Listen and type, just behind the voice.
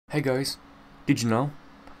Hey guys, did you know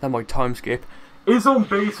that my time skip is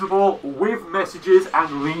unbeatable with messages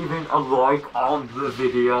and leaving a like on the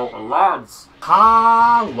video, lads?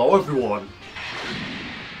 Hello everyone.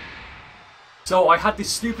 So I had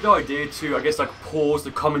this stupid idea to, I guess, like pause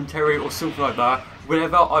the commentary or something like that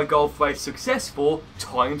whenever I go for a successful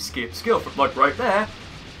time skip skill. Like right there,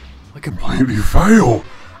 I completely fail.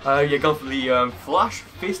 Yeah, going for the Flash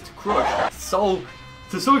Fist Crush. So,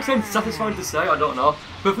 to some extent satisfying to say, I don't know.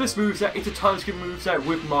 But for this moveset, it's a time skip moveset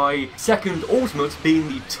with my second ultimate being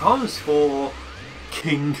the ×4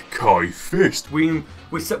 King Kai Fist. We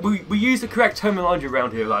use the correct terminology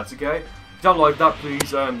around here, lads, okay? If you don't like that,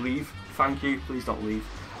 please leave. Thank you, please don't leave.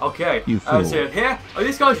 Okay, so here,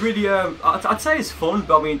 this guy's really, I'd say it's fun,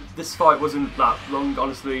 but I mean, this fight wasn't that long,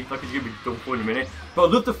 honestly, like it's going to be done for in a minute. But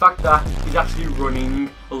I love the fact that he's actually running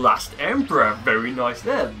Last Emperor, very nice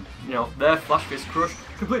there. You know, there, Flash Fist Crush,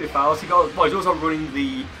 completely fouls. He's also running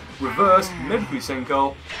the reverse Medical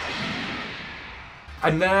Senko.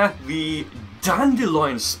 And there, the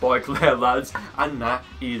Dandelion Spike there, lads, and that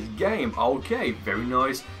is game. Okay, very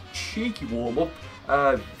nice, cheeky warm-up.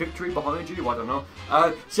 Victory behind you, I don't know.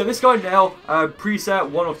 So this guy now, preset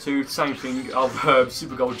 1 of 2, same thing of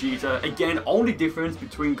Super Gogeta. Again, only difference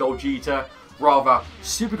between Gogeta, rather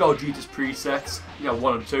Super Gogeta's presets, you know,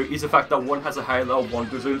 1 and 2, is the fact that one has a halo, one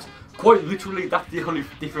doesn't. Quite literally, that's the only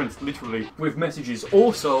difference, literally, with messages.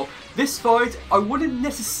 Also, this fight, I wouldn't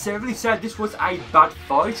necessarily say this was a bad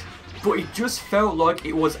fight, but it just felt like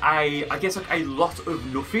it was I guess like a lot of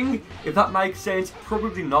nothing, if that makes sense.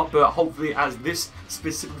 Probably not, but hopefully as this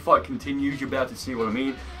specific fight continues, you'll be able to see what I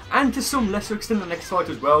mean. And to some lesser extent the next fight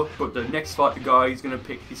as well, but the next fight the guy is going to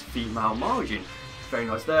pick his female margin. Very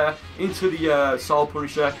nice there. Into the Soul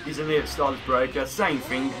Punisher, isn't it? Stylus Breaker, same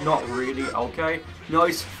thing, not really, okay.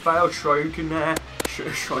 Nice failed Shoryuken there.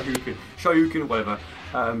 Shoryuken, whatever.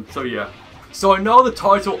 So yeah. So I know the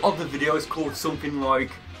title of the video is called something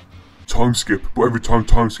like time skip, but every time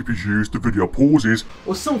time skip is used, the video pauses,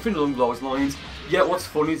 or something along those lines. Yet what's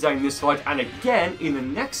funny is that in this fight, and again in the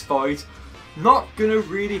next fight, not gonna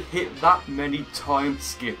really hit that many time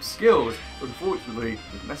skip skills, unfortunately,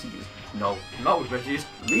 with messages. No, not with messages.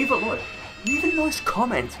 Leave a like, leave a nice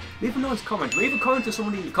comment, leave a comment to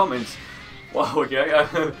somebody in the comments. Wow, okay,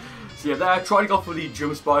 so yeah, there, trying to go for the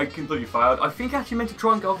jump spike, completely failed. I think I actually meant to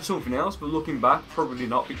try and go for something else, but looking back, probably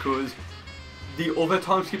not, because the other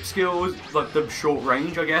time skip skills, like the short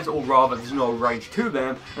range, I guess, or rather there's no range to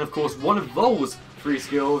them, and of course one of those 3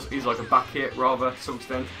 skills is like a back hit, rather, to some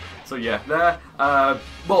extent. So yeah, there,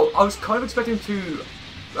 well, I was kind of expecting to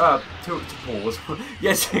pause.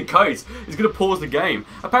 Yes, guys, it's going to pause the game.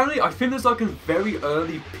 Apparently, I think there's like a very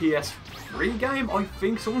early PS3 game, I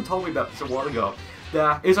think, someone told me about this a while ago.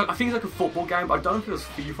 There is like, I think it's like a football game, but I don't know if it was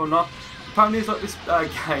FIFA or not. Apparently it's like this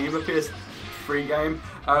game, a PS3 game,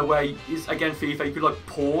 where is again FIFA, you could like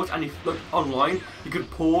pause, and if like online, you could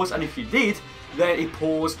pause, and if you did, then it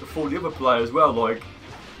paused for the other player as well. Like,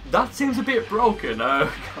 that seems a bit broken.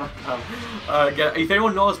 If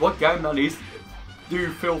anyone knows what game that is, do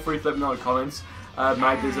feel free to let me know in the comments.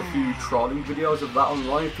 Maybe there's a few trolling videos of that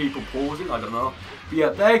online, people pausing, I don't know. But yeah,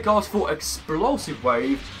 there goes for Explosive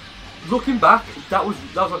Wave. Looking back, that was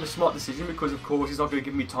like a smart decision, because of course he's not going to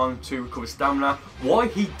give me time to recover stamina. Why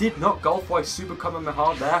he did not go for a Super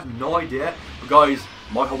Kamehameha there, no idea. But guys,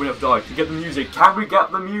 might hope we have died. To get the music, can we get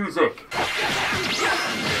the music?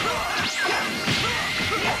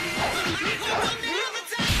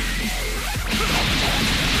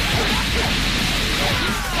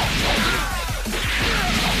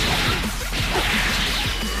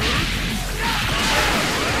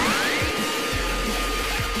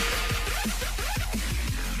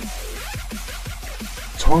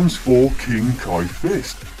 ×4 King Kai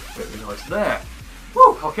Fist. Very nice there.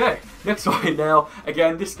 Woo, okay. Next fight now.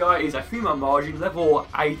 Again, this guy is a female margin, level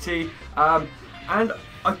 80. Oh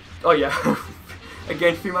yeah.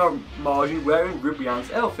 Again, female margin wearing Ribrianne's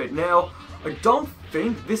outfit. Now, I don't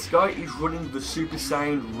think this guy is running the Super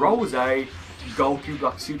Saiyan Rose Goku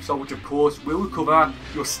Black Super Soul, which of course will recover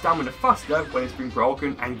your stamina faster when it's been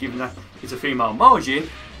broken, and given that it's a female margin,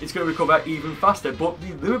 it's going to recover even faster. But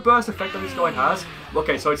the Limit Burst effect that this guy has,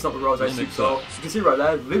 okay, so it's not the Rose Super Soul, you can see right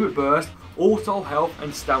there, Limit Burst, auto health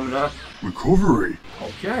and stamina recovery.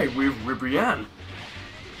 Okay, with Ribrianne,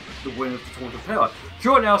 the winner of the Tournament of Power.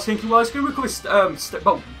 So right now I was thinking, well, it's going to recover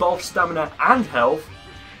both stamina and health,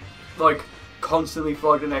 like constantly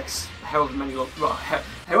for like the next however many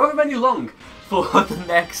long for the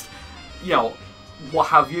next, you know, what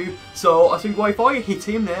have you. So I think, well, if I hit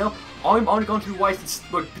him now, I'm only going to be wasting,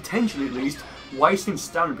 potentially at least, wasting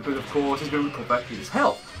stamina, because of course he's going to recover his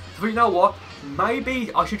health. But you know what?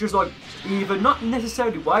 Maybe I should just like either not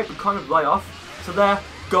necessarily wait, but kind of lay off. So there,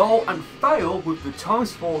 go and fail with the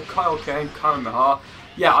times for Kaioken Kamehameha.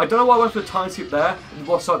 Yeah, I don't know why I went for the time skip there, and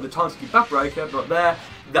what's like the time skip backbreaker, but there,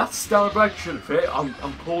 that stellar break should have hit.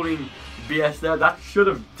 I'm calling BS there. That should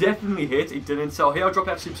have definitely hit. It didn't. So here I dropped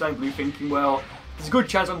out Super Saiyan Blue, thinking, well, there's a good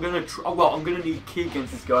chance I'm gonna I'm gonna need key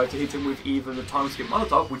against this guy to hit him with either the time skip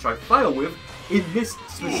Molotov, which I fail with in this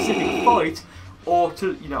specific fight, or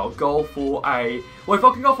to, you know, go for a... Well, if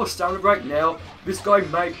I can go for a stamina break now, this guy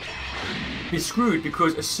may be screwed,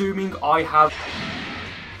 because assuming I have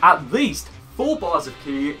at least 4 bars of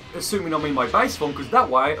key, assuming I'm in my base form, because that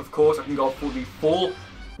way, of course, I can go for the full,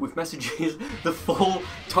 with messages, the full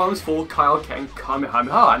times 4 Kaioken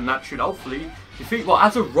Kamehameha, and that should hopefully defeat... Well,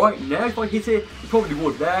 as of right now, if I hit it, you probably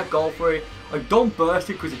would there, go for it. I don't burst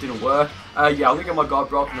it because it didn't work. Yeah, I'm going to get my guard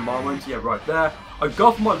broken in a moment, yeah, right there. I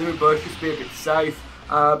go for my limit burst just to be a bit safe.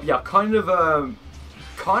 Yeah, kind of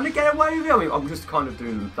get away with it. I mean, I'm just kind of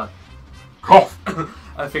doing that cough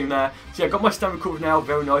thing there. So yeah, got my stamina recovered now,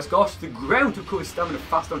 very nice. Gosh, the ground to recover stamina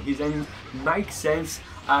fast on his end makes sense,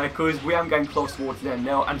 because we are getting close towards the end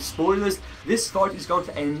now. And spoilers, this fight is going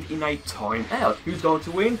to end in a time out. Who's going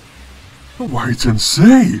to win? Wait and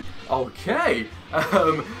see. Okay.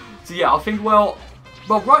 So yeah, I think, well,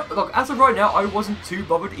 right, look, as of right now, I wasn't too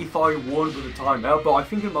bothered if I won with a timeout, but I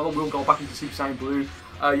think in a moment we'll go back into Super Saiyan Blue.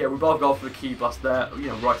 Yeah, we both go for the key blast there, you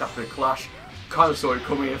know, right after the clash. Kind of saw it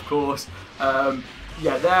coming, of course.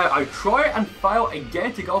 Yeah, there, I try and fail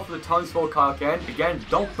again to go for the times 4 Kaioken. Again,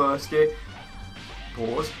 don't burst it.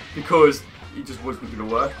 Pause, because it just wasn't going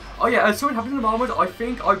to work. Oh yeah, and something happened in the moment. I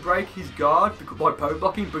think I break his guard by power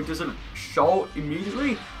blocking, but it doesn't show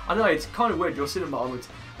immediately. I know, it's kind of weird, you'll see in a moment.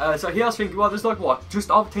 So here I was thinking, well, there's like, what, just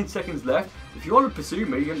over 10 seconds left. If you want to pursue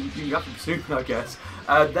me, you have to pursue me, I guess.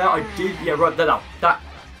 There I did, yeah, right, that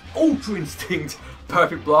Ultra Instinct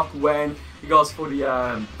perfect block when he goes for the,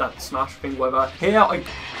 that smash thing, whatever. Here I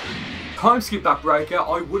time skip backbreaker.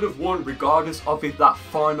 I would have won regardless of if that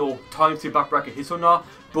final time skip backbreaker hit or not,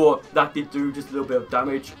 but that did do just a little bit of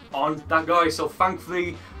damage on that guy, so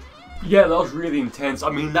thankfully, yeah, that was really intense. I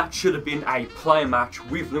mean, that should have been a player match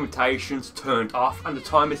with limitations turned off, and the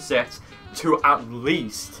time is set to at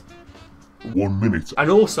least 1 minute. And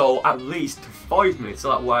also at least 5 minutes, so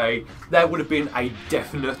that way there would have been a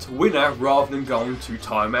definite winner rather than going to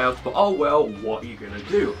timeout. But oh well, what are you gonna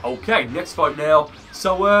do? Okay, next fight now.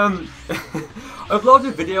 So I uploaded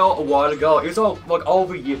a video a while ago. It was all like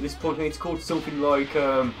over a year at this point, and it's called something like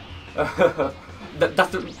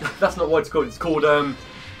that's not what it's called. It's called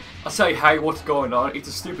I say, hey, what's going on? It's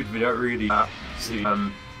a stupid video, really. But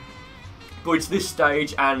it's this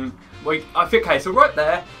stage, and wait, I think, okay, so right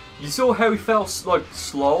there, you saw how he fell like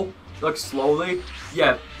slowly.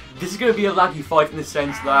 Yeah, this is going to be a laggy fight in the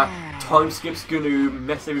sense that time skip's going to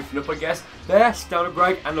mess everything up, I guess. There, stamina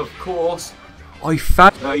break, and of course, I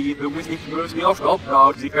found oh yeah,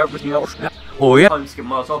 time skip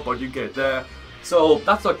myself, but you get it there. So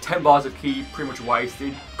that's like 10 bars of key, pretty much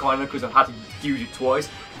wasted, kinda, because I've had to use it twice.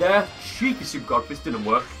 There, cheeky Super God Fist didn't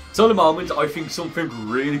work. So at the moment, I think something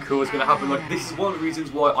really cool is going to happen. Like, this is one of the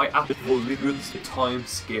reasons why I absolutely use the time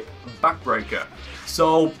skip backbreaker.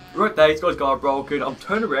 So right there, it's got his guard broken. I'm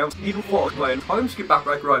turning around, even before I went time skip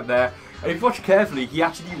backbreaker right there. And if you watch carefully, he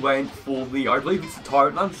actually went for the, I believe it's the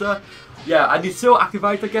Tyrant Lancer. Yeah, and it's still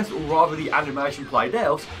activated, I guess, or rather the animation played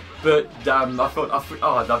out. But damn, I thought,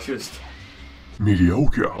 oh, that's just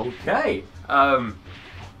mediocre. Okay.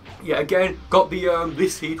 Yeah, again, got the,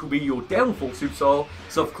 this heat will be your downfall, Super Soul.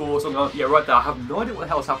 So, of course, I'm going, yeah, right there, I have no idea what the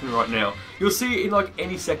hell is happening right now. You'll see it in, like,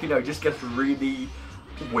 any second now, it just gets really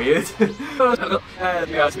weird.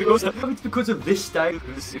 Yeah, it's because of this stage.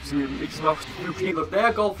 It's not, look,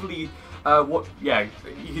 there, go for the, what, yeah,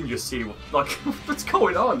 you can just see, what, like, what's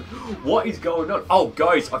going on? What is going on? Oh,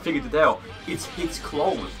 guys, I figured it out. It's his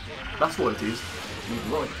clothes. That's what it is.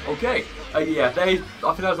 Right. Okay. Yeah. I think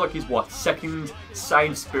that was like his what, second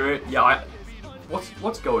Saiyan Spirit. Yeah.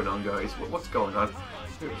 What's going on, guys? What's going on,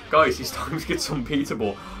 guys? His times gets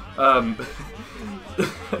unbeatable.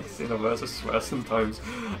 It's in a verse, I swear sometimes.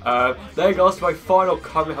 There goes my final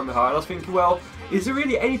Kamehameha, and I was thinking, well, is there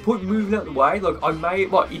really any point moving out of the way? Like, I may,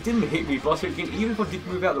 well, it didn't hit me, but I was thinking, even if I did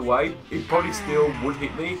move out of the way, it probably still would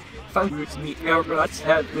hit me. Thank you to me,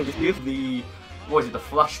 the, what is it, the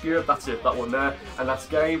Flash Gear, that's it, that one there, and that's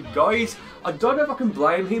game. Guys, I don't know if I can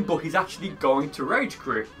blame him, but he's actually going to rage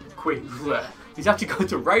quit. He's actually going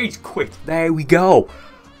to rage quit. There we go.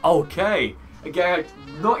 Okay. Again,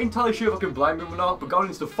 not entirely sure if I can blame him or not, but going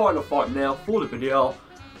into the final fight now for the video,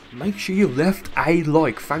 make sure you left a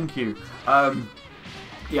like, thank you.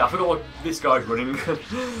 yeah, I forgot what this guy's running.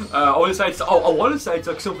 I want to say it's, I want to say it's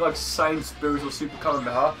like something like Sane Spirit or Super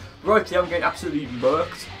Kamehameha. Right here, I'm getting absolutely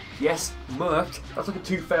murked. Yes, murked. That's like a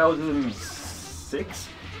 2006,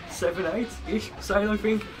 7, 8-ish Sane, I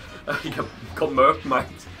think. You got murked, mate.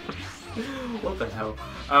 What the hell?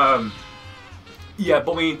 Yeah,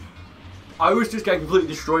 but I mean, I was just getting completely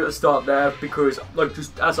destroyed at the start there because, like,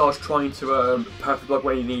 just as I was trying to perfect, like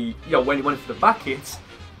when you when you went for the back hits,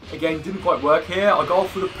 again, didn't quite work here. I got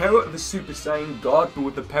for the power of a Super Saiyan God, but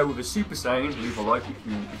with the power of a Super Saiyan, leave a like if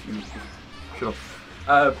you shut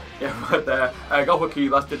up. Yeah, right there. Go for a key,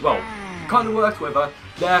 that did well. Kind of worked, however.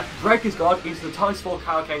 There, Breaker's God into the Times 4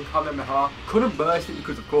 Kaioken Kamehameha. Couldn't burst it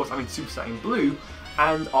because, of course, I'm in Super Saiyan Blue,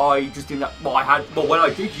 and I just didn't. Well, when I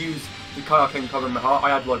did use the Kaioken Kamehameha, I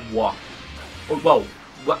had like what? Well,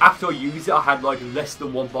 after I used it, I had like less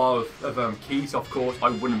than 1 bar of ki, so of course I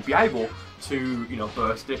wouldn't be able to,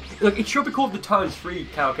 burst it. Like, it should be called the Times 3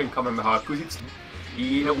 Kaioken Kamehameha because it's,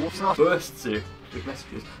 what's not bursts it. Big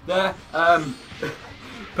messages there.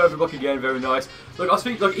 Perfect block again, very nice. Look, I was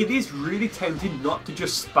thinking, like, it is really tempting not to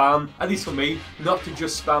just spam, at least for me, not to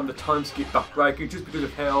just spam the time skip backbreaker just because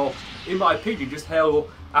of how, in my opinion, just how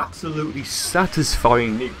absolutely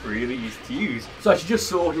satisfying it really is to use. So as you just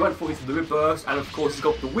saw, he went for his Limit Burst, and of course he's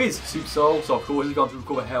got the Whiz Super Soul, so of course he's going to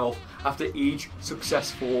recover health after each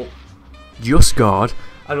successful Just Guard,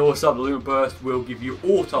 and also the Limit Burst will give you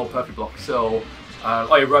auto perfect block. So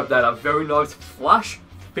I wrote that a very nice Flash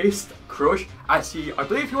Fist Crush. I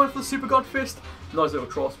believe he went for the Super God Fist. Nice little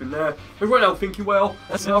cross in there. But right now, thinking well.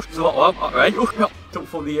 That's enough. Alright.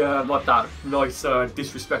 For the like that nice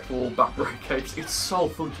disrespectful backbreaker. It's so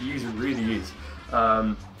fun to use. It really is.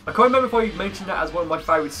 I can't remember if I mentioned that as one of my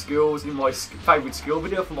favourite skills in my favourite skill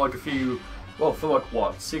video from like a few. Well, from like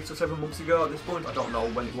what, 6 or 7 months ago at this point. I don't know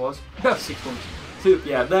when it was. About 6 months. So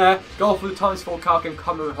yeah, there, go for the Times 4 Kaioken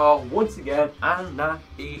Kamehameha once again, and that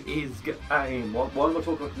is game. What am I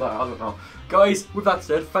talking about? I don't know. Guys, with that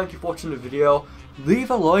said, thank you for watching the video.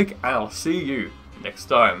 Leave a like, and I'll see you next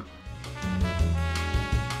time.